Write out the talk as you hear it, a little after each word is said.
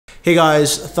Hey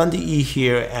guys, Thunder E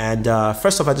here, and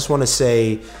first off I just want to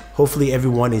say hopefully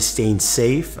everyone is staying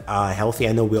safe, healthy.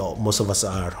 I know most of us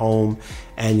are at home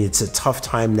and it's a tough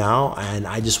time now, and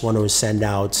I just want to send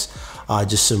out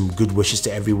just some good wishes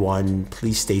to everyone.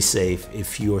 Please stay safe.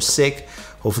 If you're sick,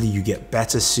 hopefully you get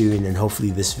better soon, and hopefully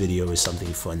this video is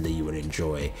something fun that you would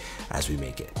enjoy as we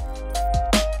make it.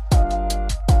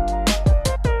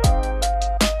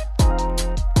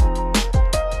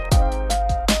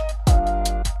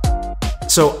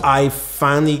 So I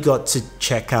finally got to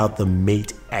check out the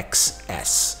Mate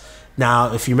Xs.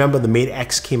 Now, if you remember, the Mate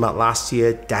X came out last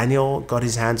year. Daniel got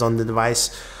his hands on the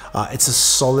device. It's a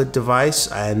solid device,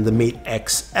 and the Mate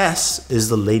Xs is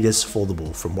the latest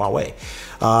foldable from Huawei.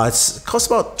 It costs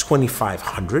about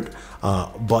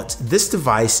 $2,500, but this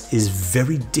device is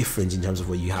very different in terms of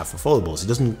what you have for foldables. It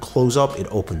doesn't close up, it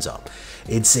opens up.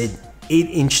 It's an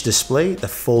 8-inch display that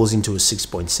folds into a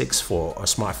 6.6 for a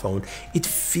smartphone. It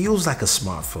feels like a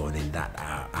smartphone in that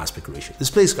aspect ratio. The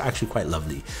display is actually quite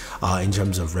lovely in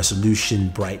terms of resolution,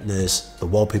 brightness. The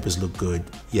wallpapers look good.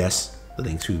 Yes, the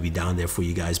links will be down there for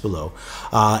you guys below.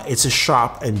 It's a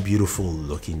sharp and beautiful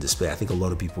looking display. I think a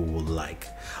lot of people will like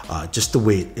just the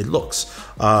way it looks.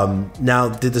 Now,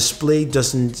 the display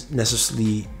doesn't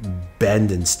necessarily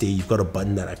bend and stay. You've got a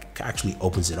button that actually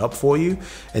opens it up for you,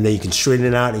 and then you can straighten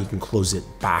it out and you can close it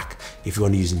back if you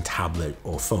want to use in tablet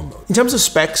or phone mode. In terms of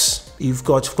specs, you've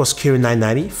got, of course, Kirin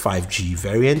 990 5G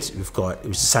variant. We've got, it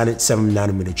was a standard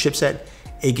 7nm chipset,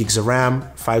 8 gigs of RAM,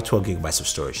 512 gigabytes of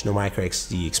storage, no micro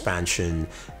SD expansion,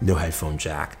 no headphone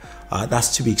jack.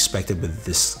 That's to be expected with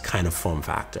this kind of form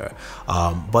factor.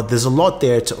 But there's a lot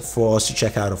there for us to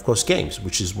check out, of course, games,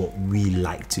 which is what we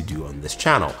like to do on this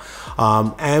channel.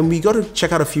 And we got to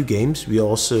check out a few games. We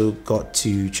also got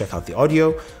to check out the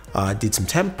audio, did some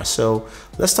temp. So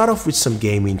let's start off with some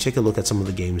gaming. Take a look at some of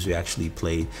the games we actually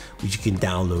played, which you can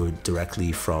download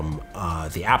directly from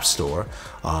the App Store.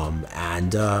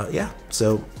 Yeah,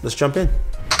 so let's jump in.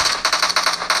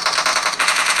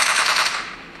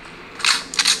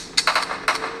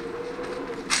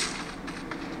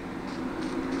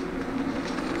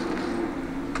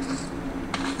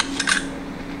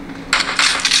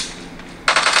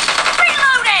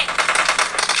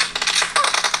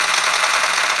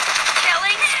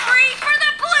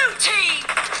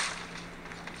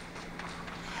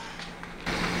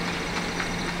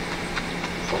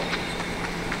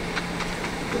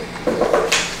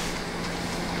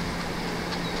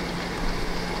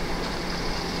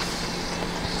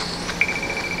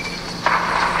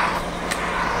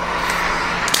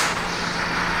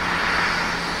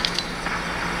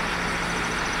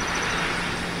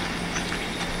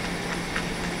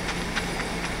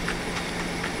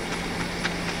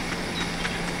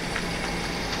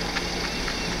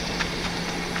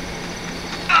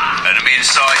 Enemy in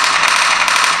sight.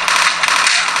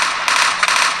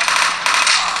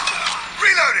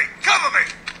 Reloading! Cover me!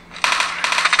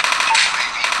 UAV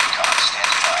recon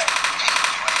standing by.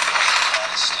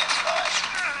 UAV stands by.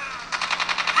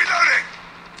 Reloading!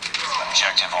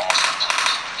 Objective almost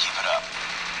complete. Keep it up.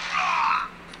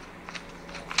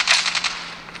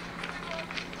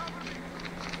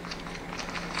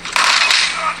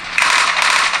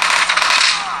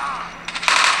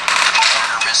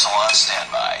 Predator missile on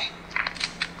standby.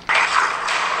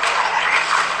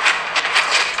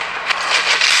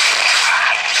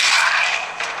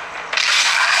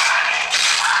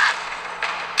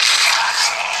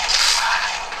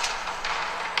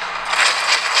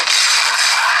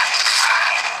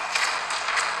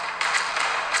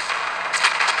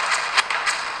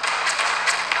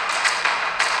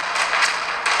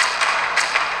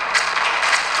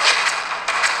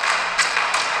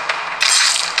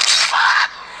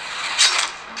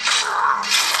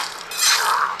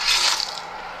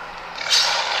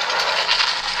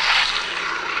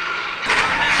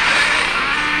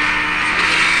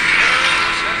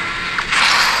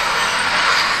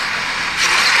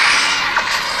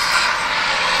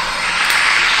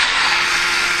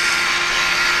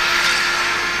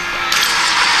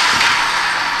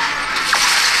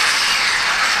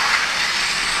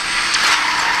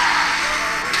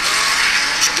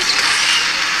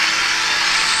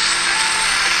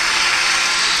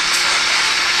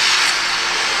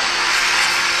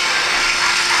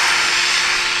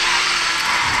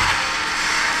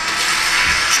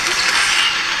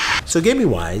 So gaming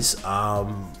wise, I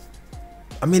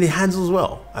mean, it handles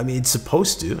well. I mean, it's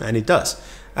supposed to, and it does.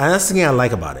 And that's the thing I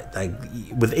like about it. Like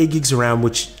with 8 gigs of RAM,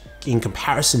 which in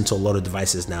comparison to a lot of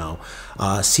devices now,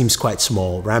 seems quite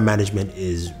small. RAM management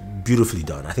is beautifully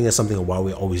done. I think that's something that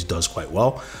Huawei always does quite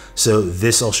well. So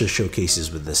this also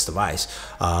showcases with this device.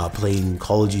 Playing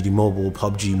Call of Duty Mobile,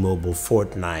 PUBG Mobile,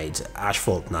 Fortnite,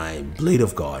 Asphalt 9, Blade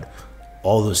of God,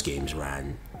 all those games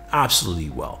ran absolutely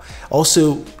well.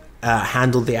 Also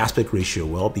handle the aspect ratio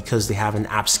well because they have an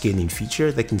app scaling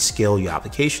feature that can scale your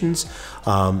applications.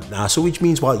 So which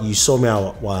means while you saw me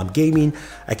out while I'm gaming,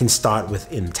 I can start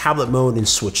within tablet mode and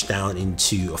switch down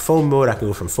into a phone mode. I can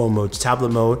go from phone mode to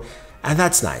tablet mode, and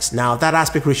that's nice. Now that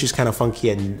aspect ratio is kind of funky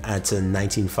at a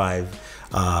 19:5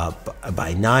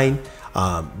 by 9,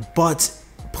 but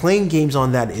playing games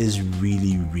on that is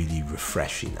really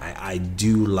refreshing. I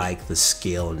do like the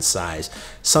scale and size.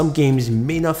 Some games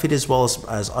may not fit as well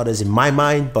as others in my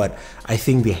mind, but I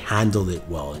think they handled it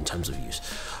well in terms of use.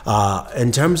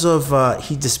 In terms of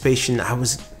heat dissipation, I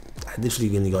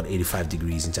literally only got 85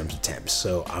 degrees in terms of temps,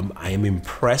 so I am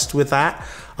impressed with that.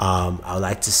 I would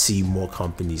like to see more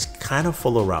companies kind of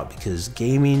follow route because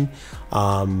gaming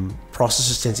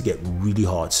processors tend to get really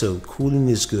hot, so cooling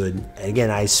is good. And again,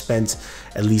 I spent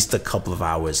at least a couple of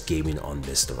hours gaming on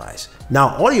this device. Now,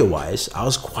 audio wise, I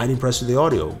was quite impressed with the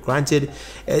audio. Granted,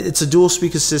 it's a dual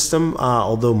speaker system,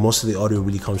 although most of the audio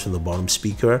really comes from the bottom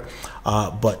speaker,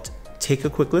 but take a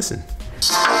quick listen.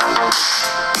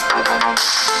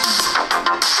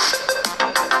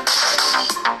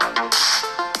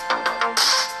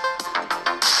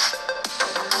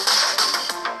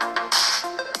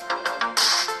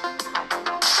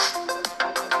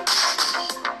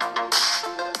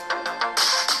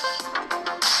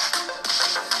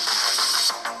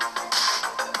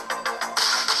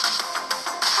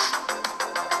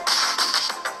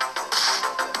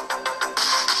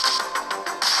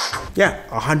 Yeah,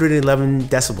 111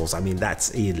 decibels. I mean,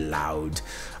 that's a loud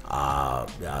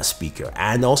speaker,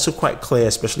 and also quite clear,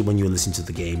 especially when you listen to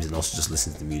the games and also just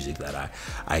listen to the music that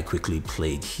I quickly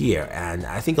played here. And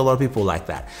I think a lot of people like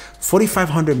that.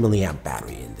 4500 milliamp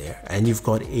battery in there, and you've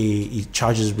got it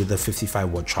charges with a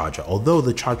 55-watt charger, although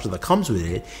the charger that comes with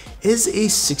it is a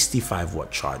 65-watt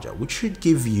charger, which should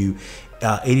give you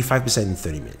 85% in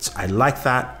 30 minutes. I like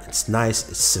that. It's nice,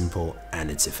 it's simple, and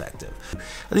it's effective.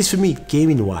 At least for me,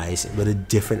 gaming wise, with a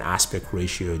different aspect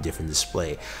ratio, different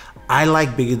display. I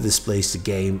like bigger displays to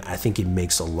game. I think it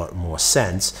makes a lot more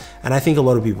sense, and I think a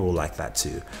lot of people will like that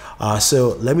too.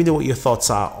 So let me know what your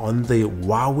thoughts are on the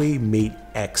Huawei Mate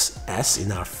Xs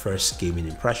in our first gaming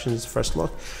impressions, first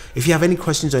look. If you have any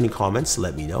questions or any comments,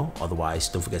 let me know. Otherwise,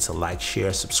 don't forget to like,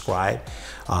 share, subscribe,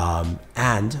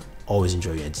 and always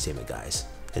enjoy your entertainment, guys,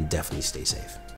 and definitely stay safe.